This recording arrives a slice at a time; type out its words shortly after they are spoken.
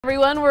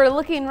Everyone, we're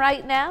looking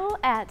right now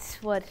at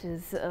what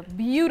is a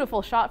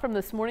beautiful shot from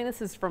this morning.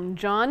 This is from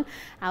John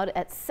out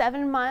at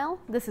 7 Mile.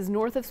 This is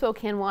north of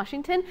Spokane,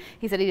 Washington.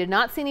 He said he did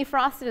not see any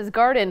frost in his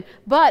garden,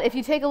 but if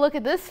you take a look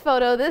at this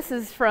photo, this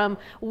is from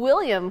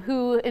William,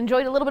 who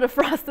enjoyed a little bit of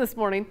frost this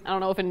morning. I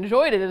don't know if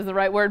enjoyed it is the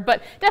right word,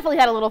 but definitely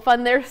had a little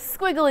fun there,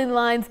 squiggling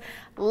lines.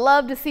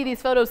 Love to see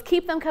these photos.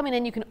 Keep them coming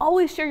in. You can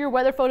always share your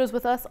weather photos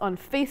with us on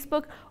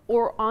Facebook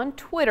or on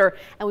Twitter,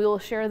 and we will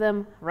share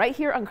them right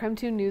here on KREM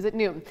 2 News at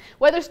Noon.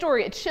 Weather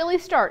story, a chilly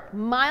start.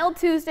 Mild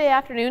Tuesday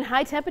afternoon.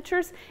 High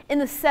temperatures in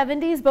the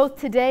 70s both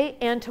today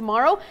and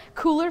tomorrow.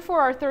 Cooler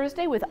for our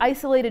Thursday with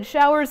isolated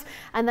showers,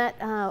 and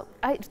that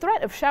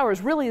threat of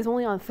showers really is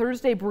only on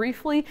Thursday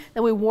briefly.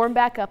 Then we warm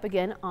back up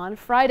again on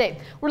Friday.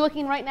 We're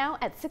looking right now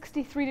at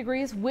 63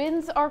 degrees.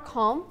 Winds are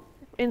calm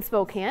in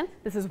Spokane.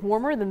 This is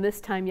warmer than this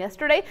time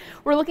yesterday.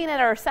 We're looking at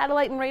our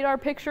satellite and radar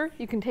picture.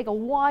 You can take a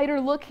wider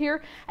look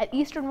here at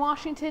eastern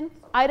Washington,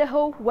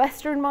 Idaho,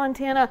 western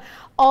Montana,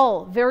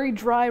 all very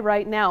dry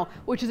right now,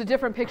 which is a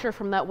different picture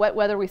from that wet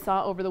weather we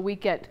saw over the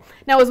weekend.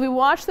 Now, as we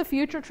watch the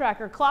future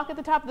tracker, clock at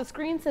the top of the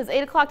screen says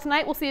 8 o'clock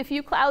tonight. We'll see a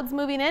few clouds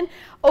moving in.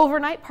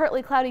 Overnight,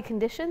 partly cloudy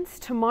conditions.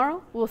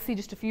 Tomorrow, we'll see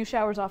just a few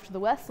showers off to the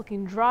west,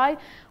 looking dry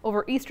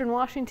over eastern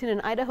Washington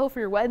and Idaho for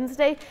your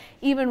Wednesday,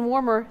 even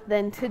warmer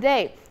than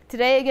today.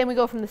 Today, again, we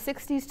go from the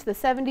 60s to the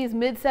 70s,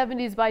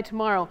 mid-70s by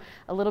tomorrow.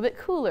 A little bit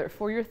cooler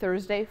for your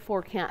Thursday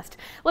forecast.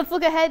 Let's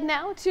look ahead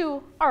now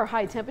to our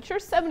high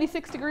temperatures.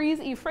 76 degrees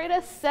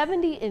Ephrata,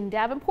 70 in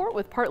Davenport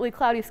with partly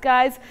cloudy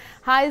skies.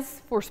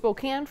 Highs for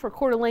Spokane, for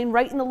Coeur d'Alene,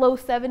 right in the low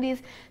 70s.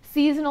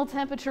 Seasonal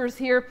temperatures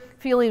here,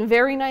 feeling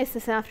very nice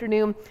this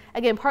afternoon.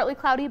 Again, partly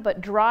cloudy,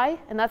 but dry,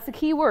 and that's the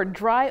key word,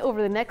 dry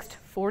over the next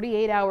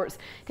 48 hours.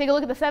 Take a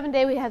look at the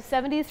 7-day. We have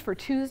 70s for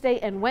Tuesday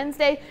and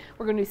Wednesday.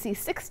 We're going to see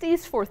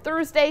 60s for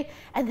Thursday,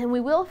 and then we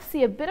will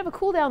see a bit of a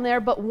cool down there,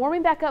 but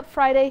warming back up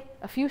Friday,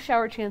 a few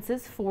shower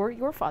chances for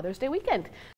your Father's Day weekend.